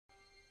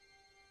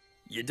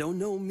You don't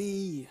know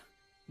me,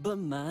 but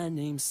my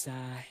name's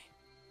Cy.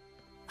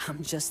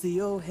 I'm just the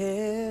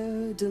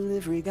O'Hare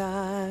delivery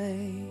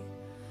guy.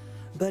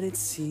 But it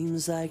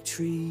seems like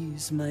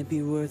trees might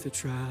be worth a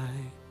try.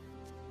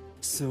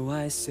 So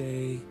I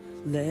say,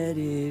 let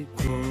it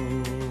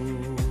grow.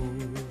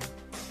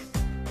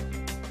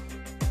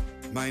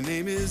 My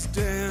name is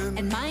Dan.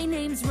 And my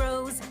name's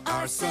Rose.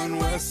 Our son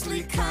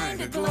Wesley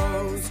kinda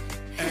glows.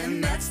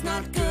 And that's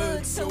not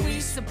good, so we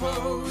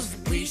suppose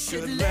we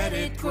should let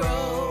it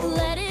grow.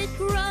 Let it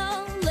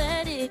grow,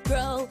 let it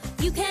grow.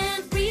 You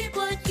can't reap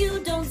what you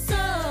don't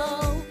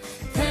sow.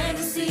 Plant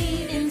a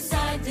seed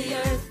inside the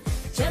earth.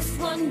 Just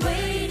one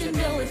way to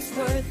know its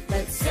worth.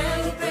 Let's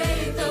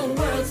celebrate the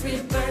world's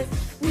rebirth.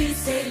 We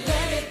say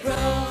let it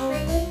grow.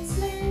 My name's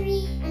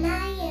Marie and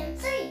I am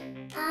 3.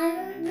 I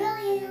would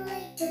really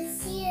like to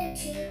see a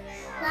tree.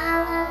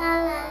 La la la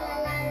la la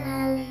la la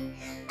la.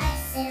 I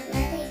said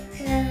let it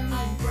grow.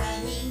 I'm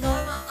Granny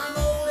Norma, I'm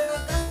old and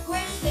I've got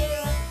gray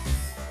hair.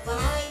 But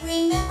I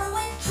remember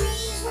when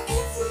trees were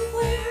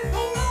everywhere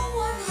and no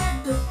one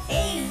had to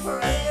pay for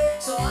air.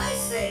 So I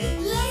say,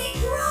 let it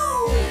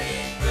grow.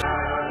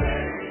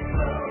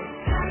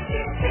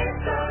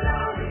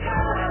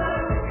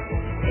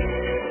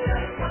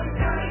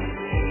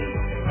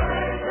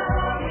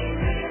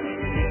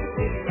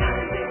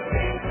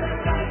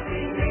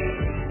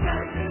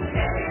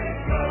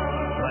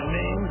 My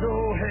name's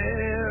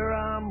O'Hare,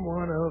 I'm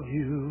one of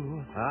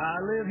you. I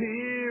live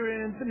here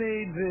in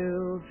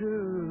Pinedeville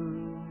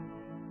too.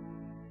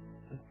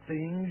 The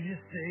things you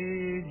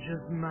say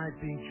just might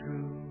be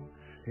true.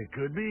 It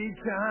could be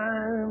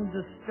time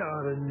to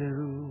start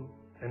anew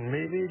and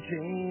maybe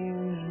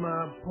change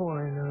my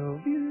point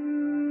of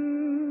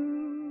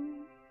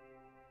view.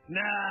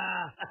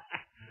 Nah,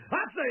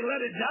 I say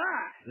let it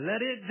die.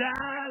 Let it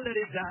die, let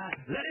it die.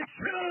 Let it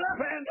shrivel up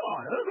and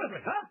die. Who's with me,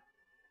 huh?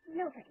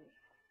 Nobody.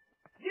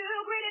 You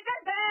greeted the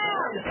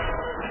band.